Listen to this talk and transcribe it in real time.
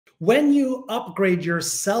When you upgrade your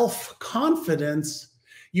self-confidence,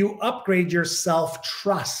 you upgrade your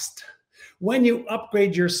self-trust. When you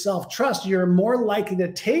upgrade your self-trust, you're more likely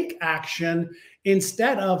to take action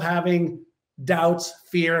instead of having doubts,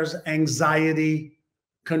 fears, anxiety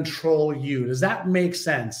control you. Does that make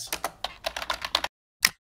sense?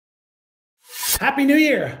 Happy New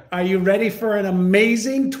Year. Are you ready for an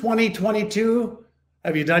amazing 2022?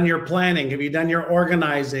 Have you done your planning? Have you done your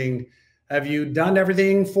organizing? Have you done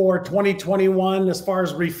everything for 2021 as far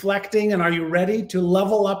as reflecting? And are you ready to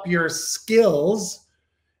level up your skills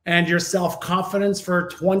and your self-confidence for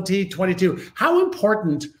 2022? How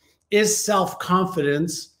important is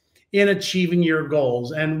self-confidence in achieving your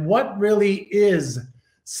goals? And what really is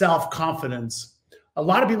self-confidence? A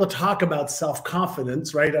lot of people talk about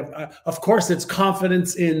self-confidence, right? Of course, it's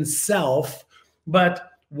confidence in self, but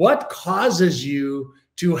what causes you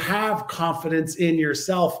to have confidence in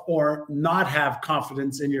yourself or not have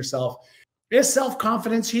confidence in yourself? Is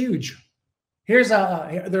self-confidence huge? There's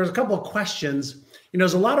a couple of questions.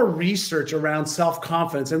 There's a lot of research around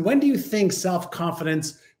self-confidence. And when do you think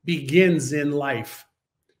self-confidence begins in life?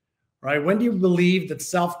 Right? When do you believe that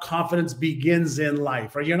self-confidence begins in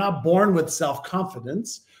life? Right? You're not born with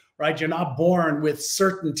self-confidence, right? You're not born with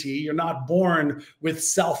certainty. You're not born with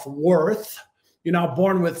self-worth. You're not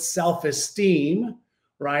born with self-esteem,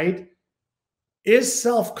 right? Is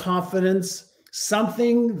self-confidence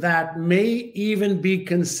something that may even be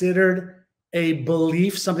considered a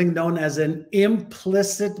belief, something known as an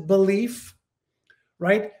implicit belief?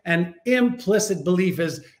 Right? An implicit belief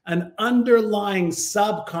is an underlying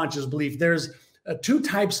subconscious belief. There's two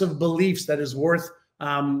types of beliefs that is worth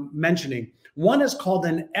mentioning. One is called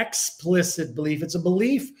an explicit belief. It's a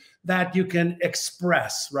belief that you can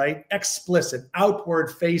express, right? Explicit,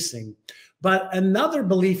 outward facing. But another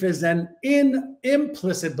belief is an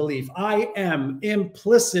implicit belief. I am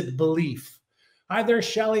implicit belief. Hi there,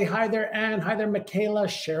 Shelly. Hi there, Anne. Hi there, Michaela,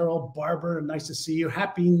 Cheryl, Barbara. Nice to see you.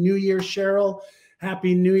 Happy New Year, Cheryl.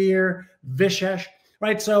 Happy New Year, Vishesh,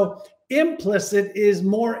 right? So implicit is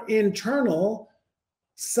more internal,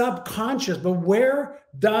 subconscious, but where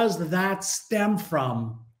does that stem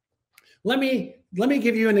from? Let me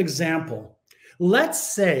give you an example.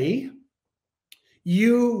 Let's say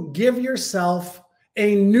you give yourself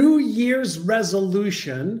a New Year's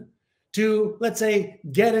resolution to, let's say,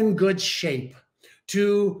 get in good shape,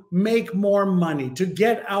 to make more money, to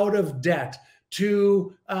get out of debt,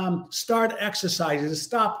 to start exercising, to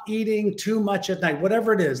stop eating too much at night,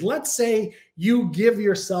 whatever it is. Let's say you give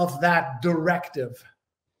yourself that directive.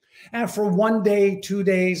 And for 1 day, 2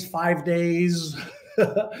 days, 5 days,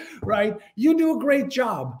 right? You do a great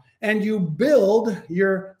job and you build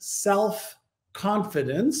your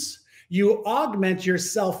self-confidence. You augment your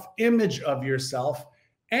self-image of yourself,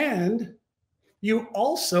 and you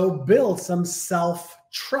also build some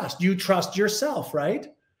self-trust. You trust yourself, right?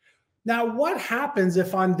 Now, what happens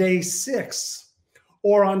if on day 6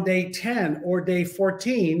 or on day 10 or day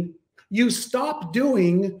 14, you stop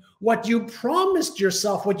doing what you promised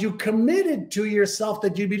yourself, what you committed to yourself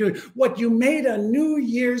that you'd be doing, what you made a New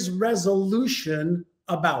Year's resolution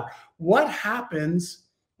about? What happens,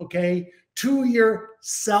 okay, to your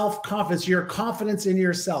self-confidence, your confidence in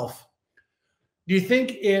yourself? Do you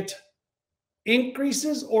think it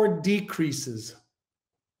increases or decreases?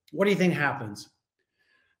 What do you think happens?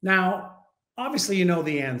 Now, obviously, you know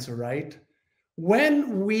the answer, right?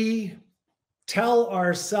 When we tell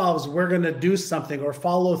ourselves we're going to do something or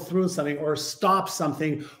follow through something or stop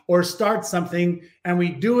something or start something, and we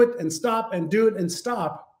do it and stop and do it and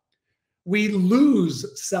stop, we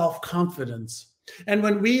lose self-confidence. And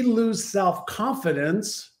when we lose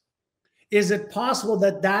self-confidence, is it possible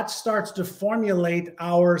that that starts to formulate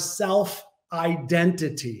our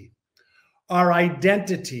self-identity? Our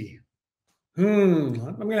identity. I'm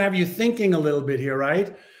going to have you thinking a little bit here,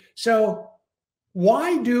 right? So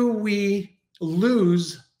why do we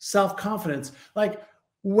lose self-confidence? Like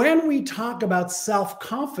when we talk about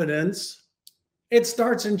self-confidence, it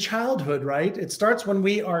starts in childhood, right? It starts when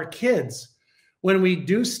we are kids, when we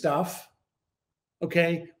do stuff,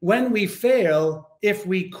 okay? When we fail, if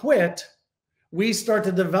we quit, we start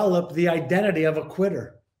to develop the identity of a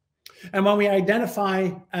quitter. And when we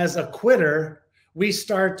identify as a quitter, we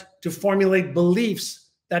start to formulate beliefs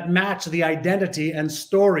that match the identity and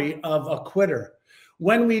story of a quitter.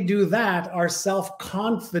 When we do that, our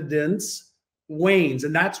self-confidence wanes.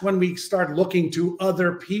 And that's when we start looking to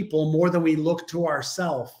other people more than we look to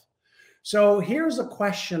ourselves. So here's a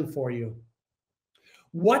question for you.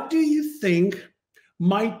 What do you think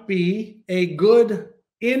might be a good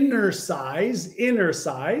inner size,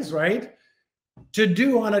 right? to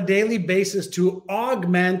do on a daily basis to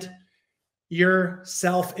augment your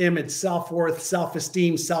self-image, self-worth,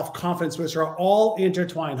 self-esteem, self-confidence, which are all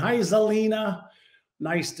intertwined. Hi, Zelina.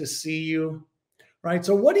 Nice to see you. Right?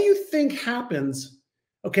 So what do you think happens,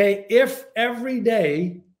 okay, if every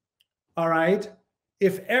day, all right,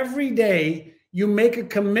 if every day you make a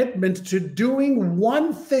commitment to doing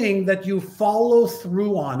one thing that you follow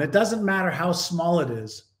through on, it doesn't matter how small it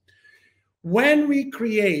is. When we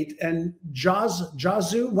create, and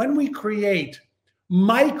Jazu, when we create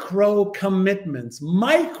micro commitments,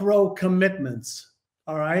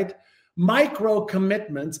 all right, micro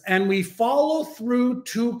commitments, and we follow through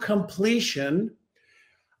to completion,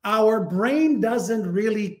 our brain doesn't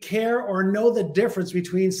really care or know the difference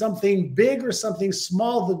between something big or something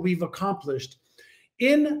small that we've accomplished.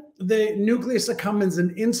 In the nucleus accumbens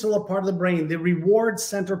and insula part of the brain, the reward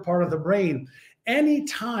center part of the brain,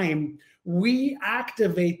 anytime we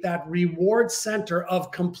activate that reward center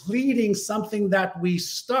of completing something that we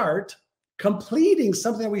start, completing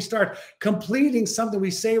something we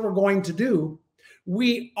say we're going to do,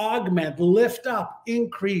 we augment, lift up,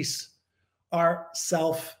 increase our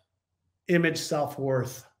self-image,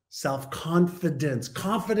 self-worth, self-confidence,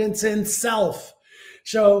 confidence in self.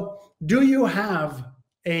 So do you have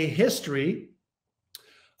a history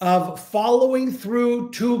of following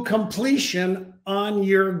through to completion on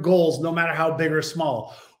your goals, no matter how big or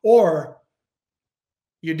small? Or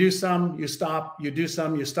you do some, you stop, you do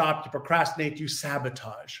some, you stop, you procrastinate, you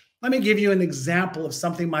sabotage. Let me give you an example of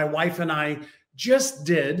something my wife and I just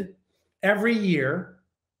did every year.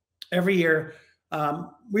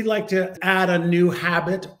 We'd like to add a new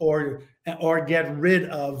habit or get rid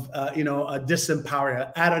of, a disempowering,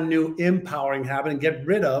 add a new empowering habit and get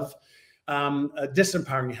rid of a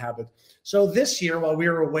disempowering habit. So this year, while we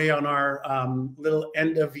were away on our little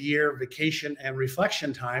end of year vacation and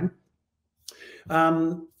reflection time,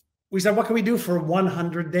 we said, what can we do for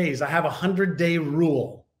 100 days? I have a 100-day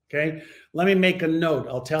rule. Okay. Let me make a note.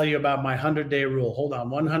 I'll tell you about my 100-day rule. Hold on.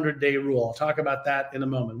 100-day rule. I'll talk about that in a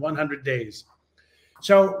moment. 100 days.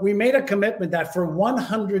 So we made a commitment that for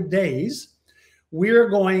 100 days, we're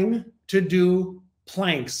going to do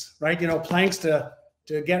planks, right? Planks to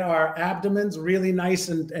get our abdomens really nice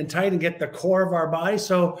and tight and get the core of our body.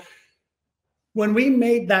 So when we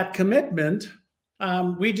made that commitment,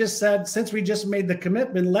 we just said, since we just made the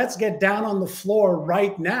commitment, let's get down on the floor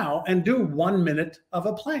right now and do 1 minute of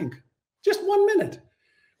a plank, just 1 minute.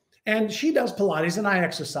 And she does Pilates and I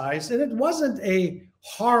exercise, and it wasn't a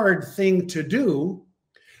hard thing to do,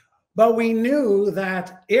 but we knew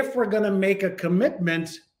that if we're going to make a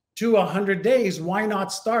commitment to 100 days, why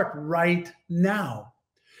not start right now?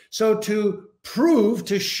 So to prove,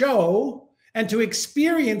 to show, and to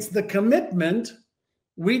experience the commitment,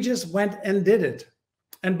 we just went and did it.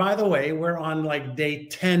 And by the way, we're on like day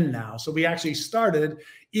 10 now. So we actually started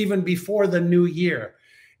even before the new year.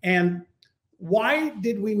 And why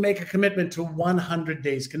did we make a commitment to 100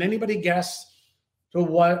 days? Can anybody guess to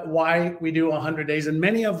why we do 100 days? And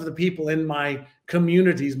many of the people in my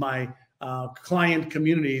communities, my client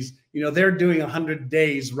communities, they're doing 100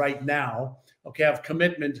 days right now, okay, of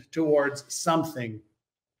commitment towards something,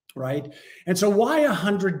 right? And so why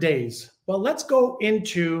 100 days? Well, let's go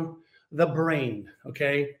into the brain,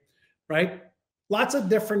 okay, right? Lots of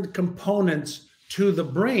different components to the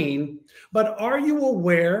brain, but are you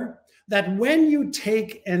aware that when you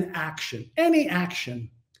take an action, any action,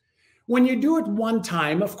 when you do it one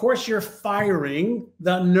time, of course, you're firing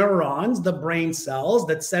the neurons, the brain cells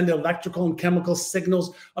that send electrical and chemical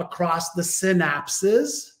signals across the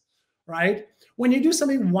synapses, right? When you do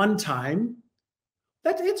something one time,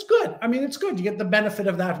 it's good. I mean, it's good. You get the benefit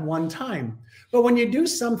of that one time. But when you do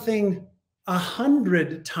something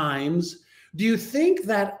 100 times, do you think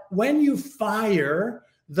that when you fire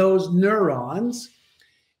those neurons,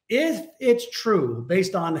 if it's true,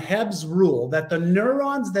 based on Hebb's rule, that the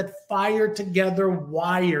neurons that fire together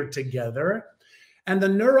wire together, and the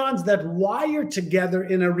neurons that wire together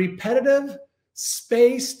in a repetitive,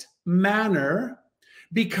 spaced manner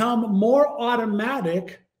become more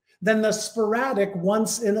automatic than the sporadic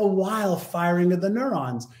once in a while firing of the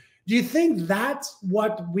neurons? Do you think that's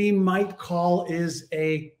what we might call is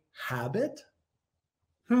a habit?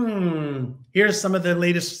 Here's some of the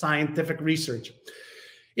latest scientific research.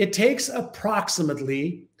 It takes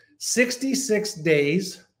approximately 66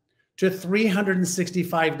 days to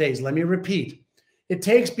 365 days. Let me repeat. It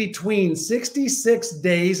takes between 66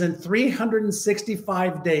 days and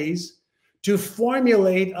 365 days to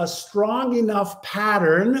formulate a strong enough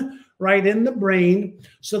pattern right in the brain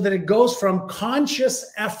so that it goes from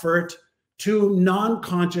conscious effort to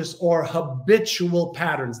non-conscious or habitual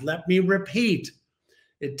patterns. Let me repeat.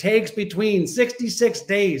 It takes between 66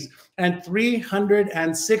 days and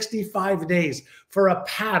 365 days for a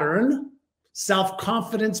pattern,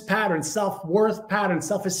 self-confidence pattern, self-worth pattern,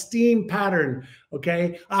 self-esteem pattern,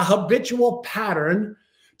 okay, a habitual pattern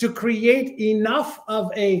to create enough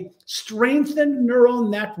of a strengthened neural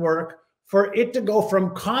network for it to go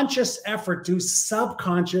from conscious effort to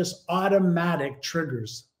subconscious automatic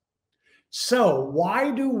triggers. So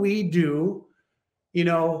why do we do,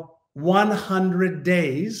 100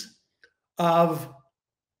 days of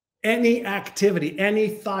any activity, any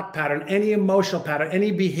thought pattern, any emotional pattern,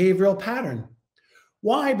 any behavioral pattern?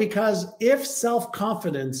 Why? Because if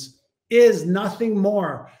self-confidence is nothing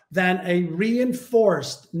more than a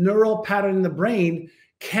reinforced neural pattern in the brain,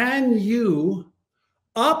 can you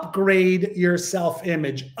upgrade your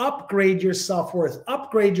self-image, upgrade your self-worth,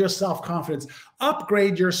 upgrade your self-confidence,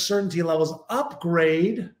 upgrade your certainty levels,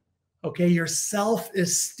 upgrade, okay, your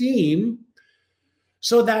self-esteem,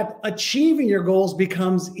 so that achieving your goals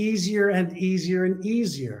becomes easier and easier and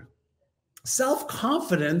easier?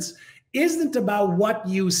 Self-confidence isn't about what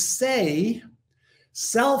you say.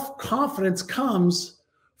 Self-confidence comes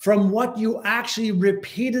from what you actually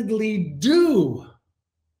repeatedly do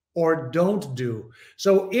or don't do.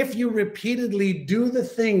 So if you repeatedly do the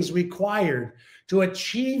things required to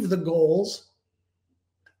achieve the goals,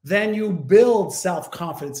 then you build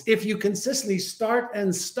self-confidence. If you consistently start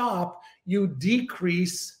and stop, you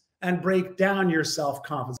decrease and break down your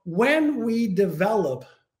self-confidence. When we develop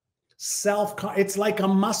it's like a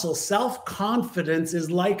muscle. Self-confidence is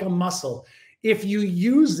like a muscle. If you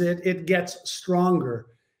use it, it gets stronger.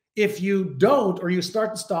 If you don't, or you start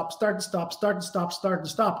and stop,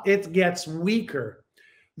 it gets weaker.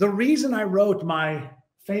 The reason I wrote my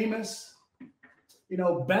famous,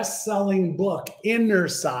 best-selling book,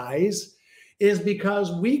 Innercise, is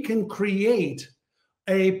because we can create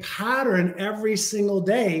a pattern every single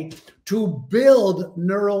day to build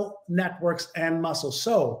neural networks and muscles.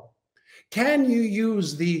 So, can you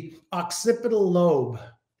use the occipital lobe?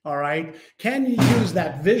 All right. Can you use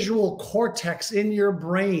that visual cortex in your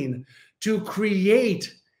brain to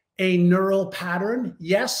create a neural pattern?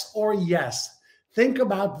 Yes or yes? Think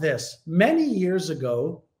about this. Many years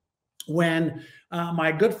ago, when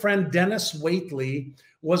my good friend Dennis Waitley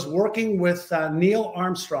was working with Neil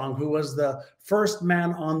Armstrong, who was the first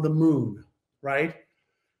man on the moon, right?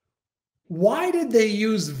 Why did they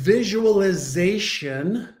use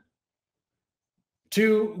visualization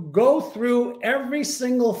to go through every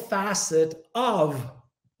single facet of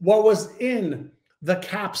what was in the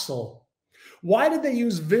capsule? Why did they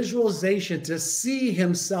use visualization to see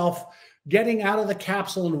himself getting out of the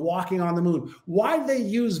capsule and walking on the moon? Why did they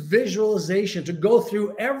use visualization to go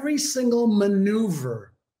through every single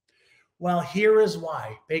maneuver? Well, here is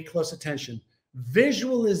why. Pay close attention.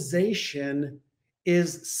 Visualization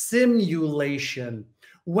is simulation.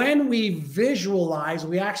 When we visualize,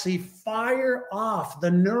 we actually fire off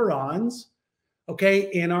the neurons,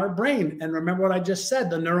 okay, in our brain. And remember what I just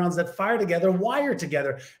said, the neurons that fire together wire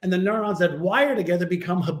together, and the neurons that wire together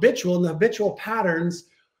become habitual, and the habitual patterns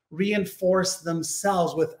reinforce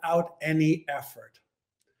themselves without any effort,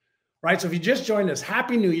 right? So if you just joined us,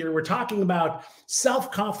 Happy New Year. We're talking about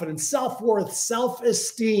self-confidence, self-worth,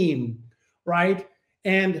 self-esteem, right?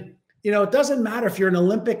 And it doesn't matter if you're an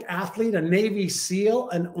Olympic athlete, a Navy SEAL,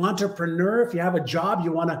 an entrepreneur. If you have a job,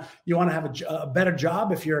 you want to have a better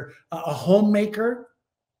job. If you're a homemaker,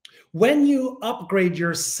 when you upgrade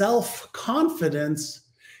your self-confidence,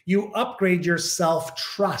 you upgrade your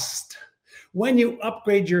self-trust. When you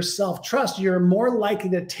upgrade your self-trust, you're more likely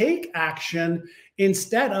to take action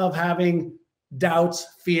instead of having doubts,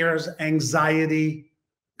 fears, anxiety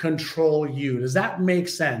control you. Does that make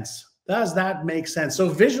sense? Does that make sense? So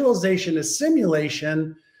visualization is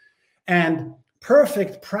simulation, and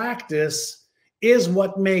perfect practice is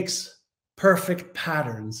what makes perfect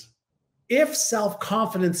patterns. If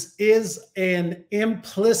self-confidence is an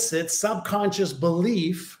implicit subconscious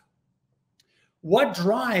belief, what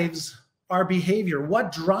drives our behavior?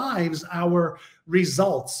 What drives our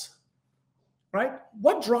results, right?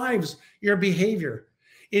 What drives your behavior?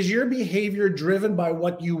 Is your behavior driven by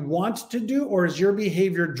what you want to do, or is your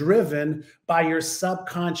behavior driven by your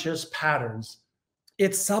subconscious patterns?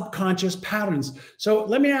 It's subconscious patterns. So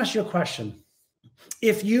let me ask you a question.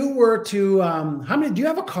 If you were to, do you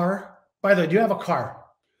have a car? By the way, do you have a car?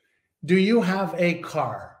 Do you have a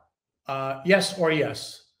car? Yes or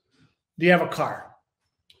yes? Do you have a car?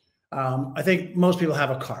 I think most people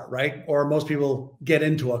have a car, right? Or most people get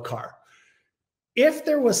into a car. If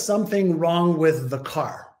there was something wrong with the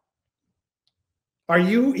car, are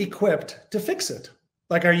you equipped to fix it?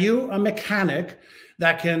 Like, are you a mechanic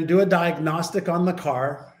that can do a diagnostic on the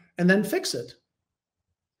car and then fix it?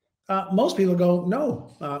 Most people go,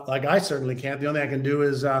 no, like I certainly can't. The only thing I can do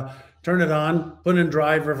is turn it on, put it in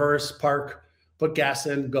drive, reverse, park, put gas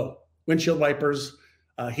in, go. Windshield wipers,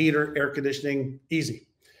 heater, air conditioning, easy.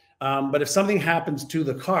 But if something happens to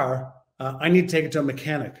the car, I need to take it to a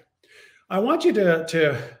mechanic. I want you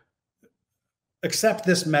to accept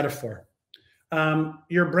this metaphor.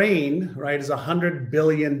 Your brain, right, is $100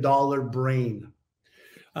 billion brain.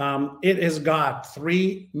 It has got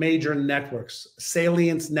three major networks: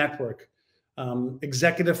 salience network,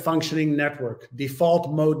 executive functioning network,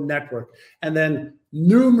 default mode network, and then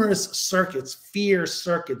numerous circuits: fear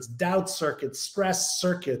circuits, doubt circuits, stress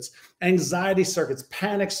circuits, anxiety circuits,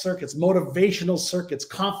 panic circuits, motivational circuits,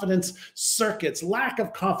 confidence circuits, lack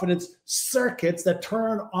of confidence circuits that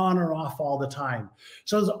turn on or off all the time.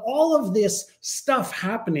 So there's all of this stuff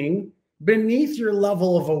happening beneath your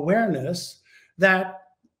level of awareness that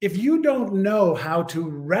if you don't know how to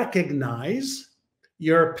recognize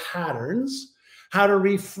your patterns, how to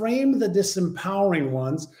reframe the disempowering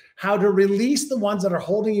ones, how to release the ones that are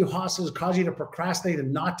holding you hostage, cause you to procrastinate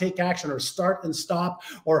and not take action, or start and stop,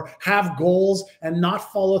 or have goals and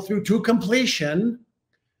not follow through to completion,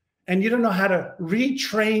 and you don't know how to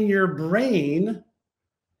retrain your brain,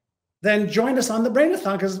 then join us on the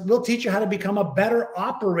Brainathon, because we'll teach you how to become a better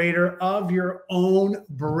operator of your own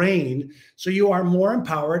brain so you are more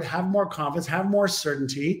empowered, have more confidence, have more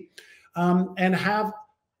certainty, and have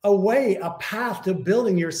a way, a path to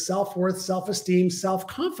building your self-worth, self-esteem,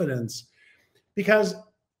 self-confidence. Because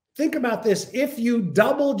think about this: if you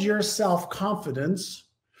doubled your self-confidence,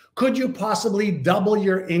 could you possibly double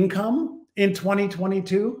your income in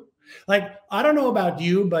 2022? Like, I don't know about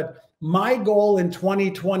you, but my goal in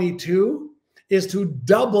 2022 is to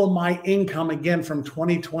double my income again from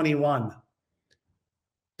 2021.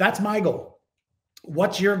 That's my goal.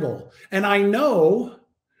 What's your goal? And I know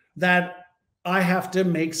that I have to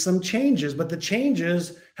make some changes, but the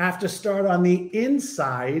changes have to start on the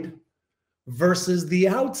inside versus the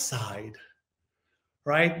outside,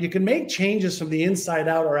 right? You can make changes from the inside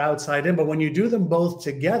out or outside in, but when you do them both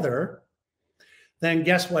together, then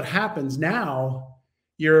guess what happens? Now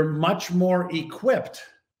you're much more equipped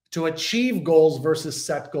to achieve goals versus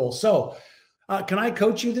set goals. So can I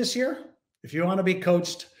coach you this year? If you want to be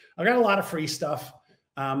coached, I got a lot of free stuff.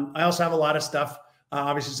 I also have a lot of stuff,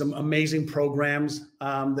 obviously some amazing programs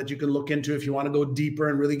that you can look into if you want to go deeper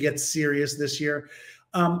and really get serious this year.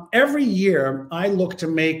 Every year, I look to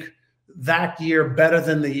make that year better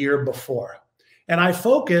than the year before. And I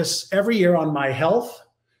focus every year on my health,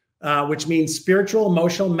 which means spiritual,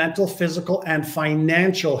 emotional, mental, physical, and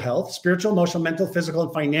financial health. Spiritual, emotional, mental, physical,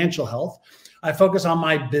 and financial health. I focus on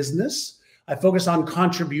my business. I focus on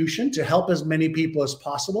contribution to help as many people as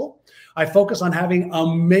possible. I focus on having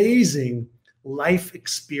amazing life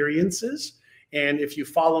experiences. And if you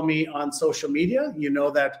follow me on social media, you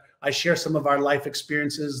know that I share some of our life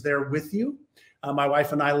experiences there with you. My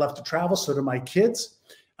wife and I love to travel, so do my kids.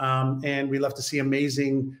 And we love to see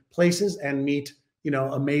amazing places and meet,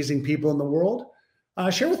 amazing people in the world.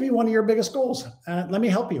 Share with me one of your biggest goals. Let me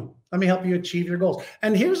help you. Let me help you achieve your goals.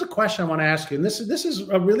 And here's a question I want to ask you. And this is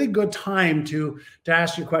a really good time to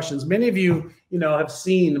ask you questions. Many of you, have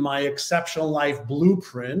seen my exceptional life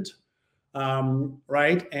blueprint,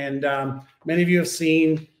 right? And many of you have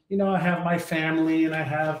seen, I have my family and I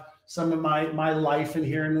have some of my life in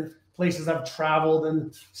here and places I've traveled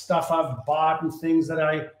and stuff I've bought and things that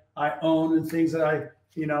I own and things that I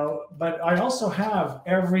but I also have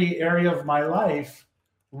every area of my life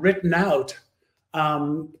written out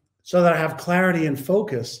so that I have clarity and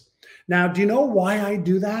focus. Now, do you know why I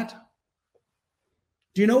do that?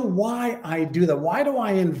 Do you know why I do that? Why do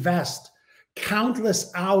I invest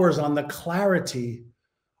countless hours on the clarity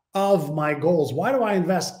of my goals? Why do I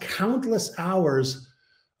invest countless hours,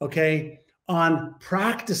 on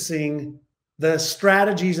practicing the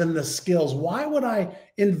strategies and the skills? Why would I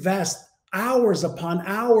invest hours upon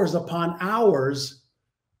hours upon hours?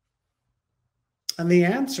 And the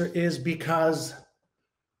answer is because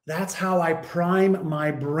that's how I prime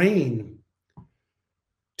my brain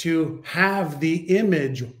to have the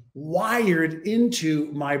image wired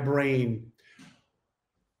into my brain.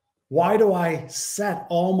 Why do I set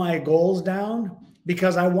all my goals down?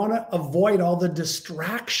 Because I want to avoid all the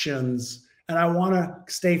distractions and I want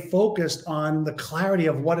to stay focused on the clarity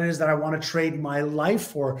of what it is that I want to trade my life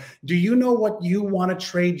for. Do you know what you want to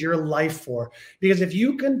trade your life for? Because if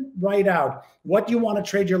you can write out what you want to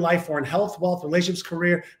trade your life for in health, wealth, relationships,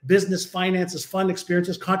 career, business, finances, fun,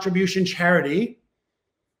 experiences, contribution, charity,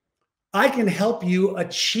 I can help you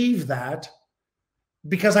achieve that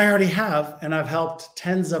because I already have, and I've helped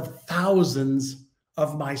tens of thousands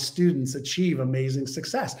of my students achieve amazing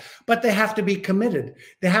success. But they have to be committed.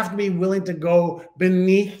 They have to be willing to go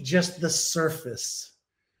beneath just the surface.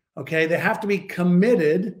 Okay, they have to be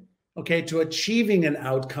committed, okay, to achieving an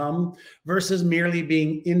outcome versus merely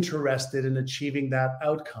being interested in achieving that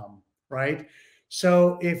outcome, right?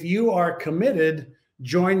 So if you are committed,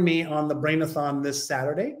 join me on the Brainathon this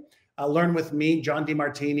Saturday. Learn with me, John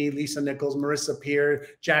DeMartini, Lisa Nichols, Marissa Peer,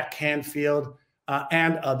 Jack Canfield,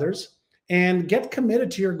 and others, and get committed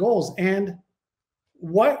to your goals. And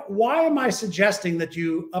why am I suggesting that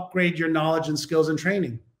you upgrade your knowledge and skills and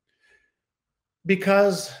training?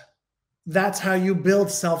 Because that's how you build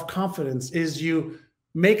self-confidence, is you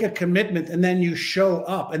make a commitment and then you show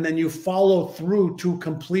up and then you follow through to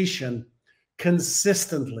completion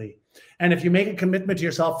consistently. And if you make a commitment to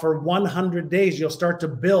yourself for 100 days, you'll start to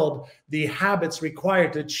build the habits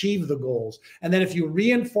required to achieve the goals. And then if you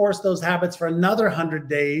reinforce those habits for another 100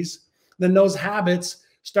 days, then those habits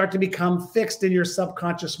start to become fixed in your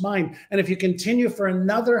subconscious mind. And if you continue for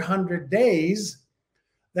another 100 days,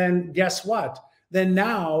 then guess what? Then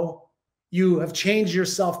now you have changed your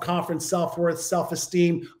self-confidence, self-worth,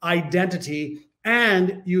 self-esteem, identity,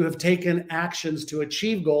 and you have taken actions to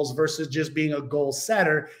achieve goals versus just being a goal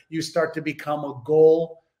setter. You start to become a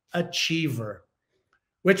goal achiever.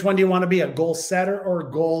 Which one do you want to be, a goal setter or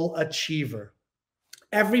a goal achiever?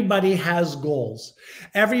 Everybody has goals.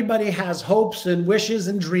 Everybody has hopes and wishes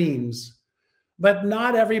and dreams, but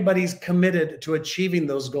not everybody's committed to achieving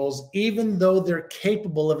those goals, even though they're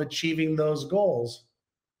capable of achieving those goals.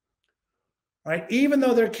 Right? Even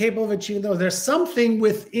though they're capable of achieving those, there's something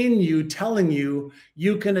within you telling you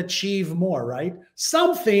you can achieve more, right?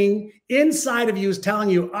 Something inside of you is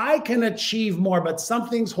telling you, I can achieve more, but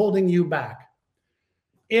something's holding you back.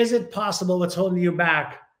 Is it possible what's holding you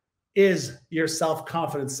back is your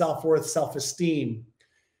self-confidence, self-worth, self-esteem?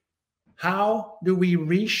 How do we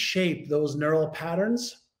reshape those neural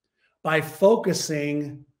patterns? By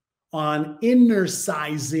focusing on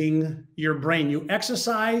innercising your brain. You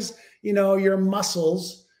exercise, your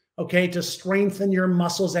muscles, okay, to strengthen your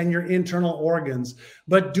muscles and your internal organs.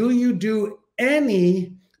 But do you do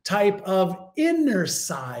any type of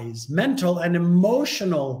innercise, mental and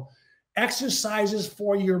emotional exercises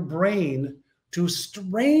for your brain to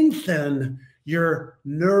strengthen your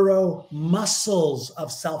neuro muscles of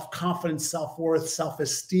self-confidence, self-worth,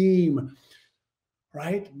 self-esteem,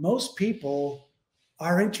 right? Most people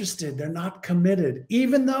are interested. They're not committed,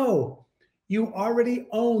 even though you already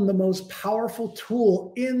own the most powerful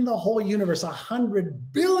tool in the whole universe, $100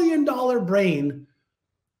 billion brain,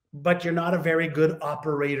 but you're not a very good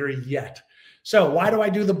operator yet. So why do I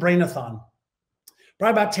do the Brainathon?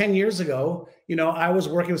 Probably about 10 years ago, I was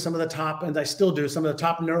working with some of the top, and I still do, some of the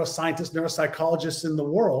top neuroscientists, neuropsychologists in the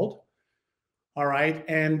world. All right.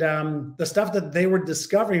 And the stuff that they were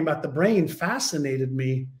discovering about the brain fascinated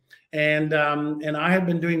me. And I had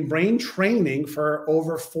been doing brain training for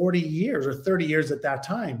over 40 years or 30 years at that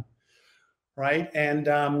time, right? And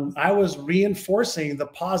I was reinforcing the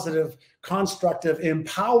positive, constructive,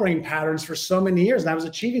 empowering patterns for so many years, and I was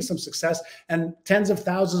achieving some success, and tens of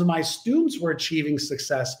thousands of my students were achieving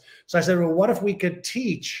success. So I said, well, what if we could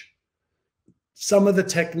teach some of the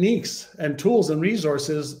techniques and tools and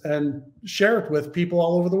resources and share it with people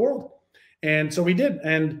all over the world? And so we did.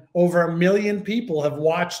 And over 1 million people have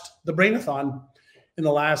watched the Brainathon in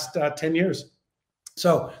the last 10 years.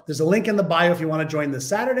 So there's a link in the bio if you want to join this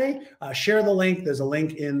Saturday. Share the link. There's a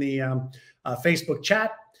link in the Facebook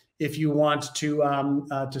chat if you want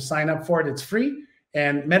to sign up for it. It's free.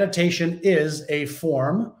 And meditation is a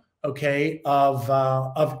form, okay, of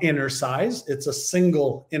Innercise. It's a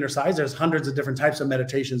single Innercise. There's hundreds of different types of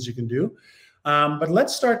meditations you can do. But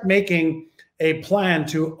let's start making a plan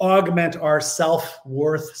to augment our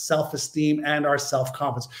self-worth, self-esteem, and our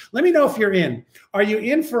self-confidence. Let me know if you're in. Are you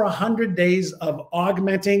in for 100 days of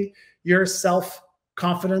augmenting your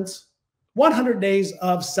self-confidence? 100 days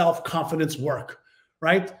of self-confidence work,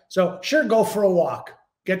 right? So sure, go for a walk,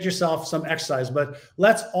 get yourself some exercise, but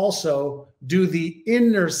let's also do the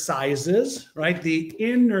Innercises, right? The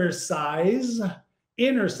Innercise,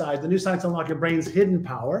 the new science to unlock your brain's hidden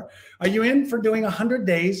power. Are you in for doing 100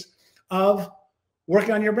 days of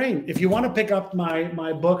working on your brain? If you want to pick up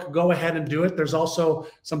my book, go ahead and do it. There's also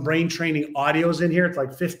some brain training audios in here. It's like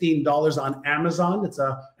 $15 on Amazon. It's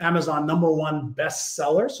a Amazon #1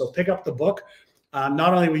 bestseller. So pick up the book.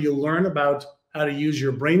 Not only will you learn about how to use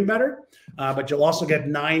your brain better, but you'll also get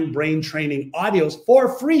 9 brain training audios for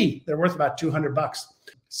free. They're worth about $200.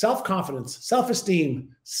 self-confidence, self-esteem,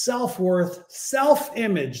 self-worth,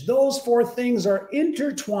 self-image. Those four things are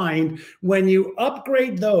intertwined. When you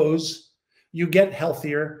upgrade those, you get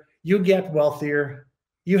healthier, you get wealthier,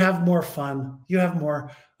 you have more fun, you have more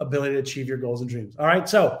ability to achieve your goals and dreams. All right,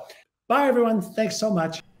 so bye everyone. Thanks so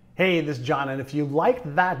much. Hey, this is John, and if you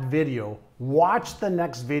liked that video, watch the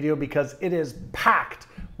next video because it is packed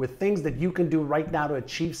with things that you can do right now to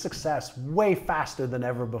achieve success way faster than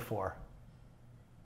ever before.